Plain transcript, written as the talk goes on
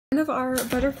One of our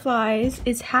butterflies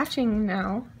is hatching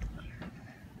now.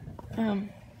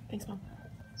 Thanks, Mom.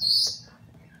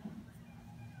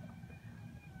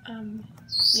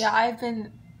 Yeah, I've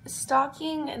been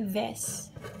stalking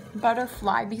this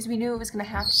butterfly because we knew it was gonna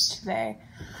hatch today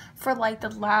for like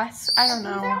the last, I don't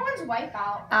know, that one's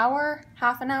Wipeout. Hour,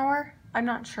 half an hour? I'm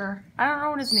not sure. I don't know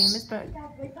what his name is, but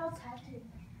Wipeout's hatching.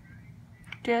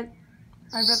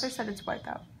 My brother said it's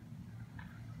Wipeout.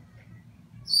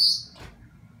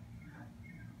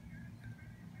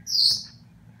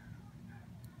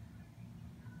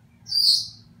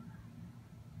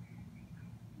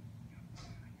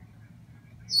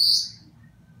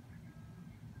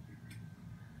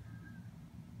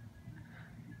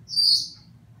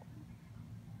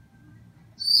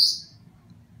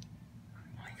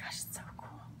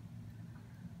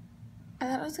 I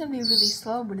thought it was going to be really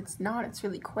slow, but it's not. It's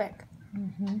really quick.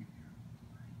 Mm-hmm.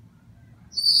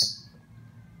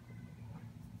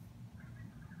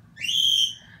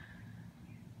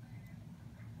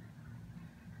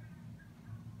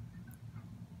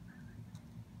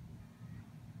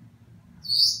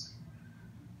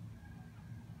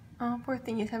 Oh, poor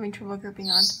thing. He's having trouble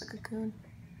gripping onto the cocoon.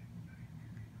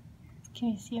 Can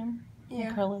you see him?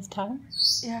 Yeah. Curl his tongue?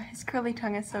 Yeah, his curly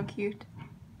tongue is so cute.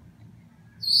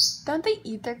 Don't they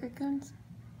eat their cocoons?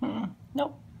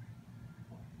 Nope.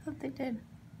 I thought they did.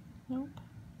 Nope.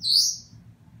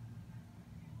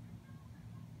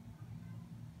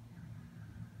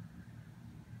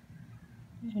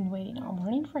 We've been waiting all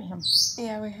morning for him.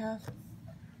 Yeah, we have.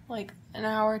 Like an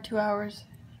hour, 2 hours,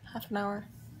 half an hour.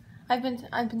 I've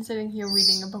been sitting here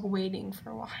reading a book waiting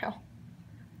for a while.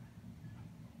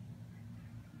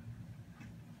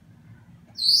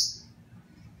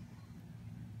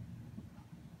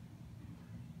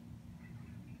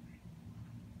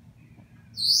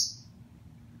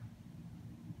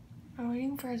 I'm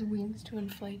waiting for his wings to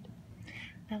inflate.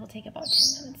 That will take about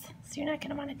 10 minutes. So you're not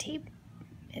going to want to tape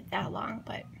it that long,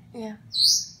 but... Yeah.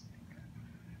 It's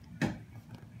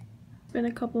been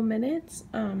a couple minutes.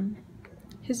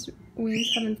 His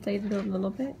wings have inflated a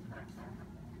little bit.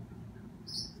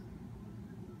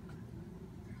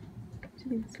 As you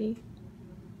can see.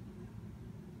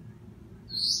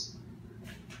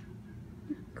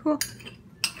 Cool.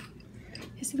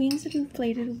 His wings have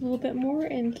inflated a little bit more,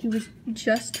 and he was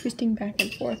just twisting back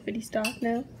and forth, but he stopped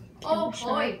now. Oh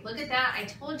boy, look at that. I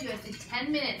told you, I said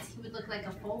 10 minutes, he would look like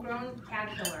a full-grown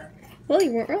caterpillar. Well,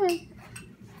 you weren't wrong.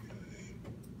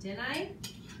 Didn't I?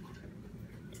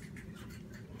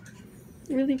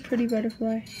 Really pretty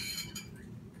butterfly.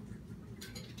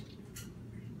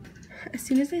 As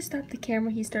soon as I stopped the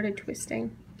camera, he started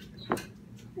twisting.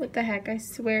 What the heck? I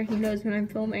swear he knows when I'm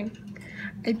filming.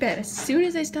 I bet as soon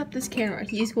as I stop this camera,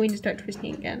 he's going to start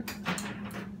twisting again.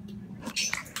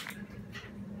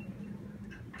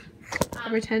 I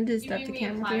pretend to stop the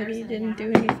camera, but he didn't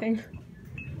do anything.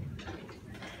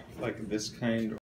 Like this kind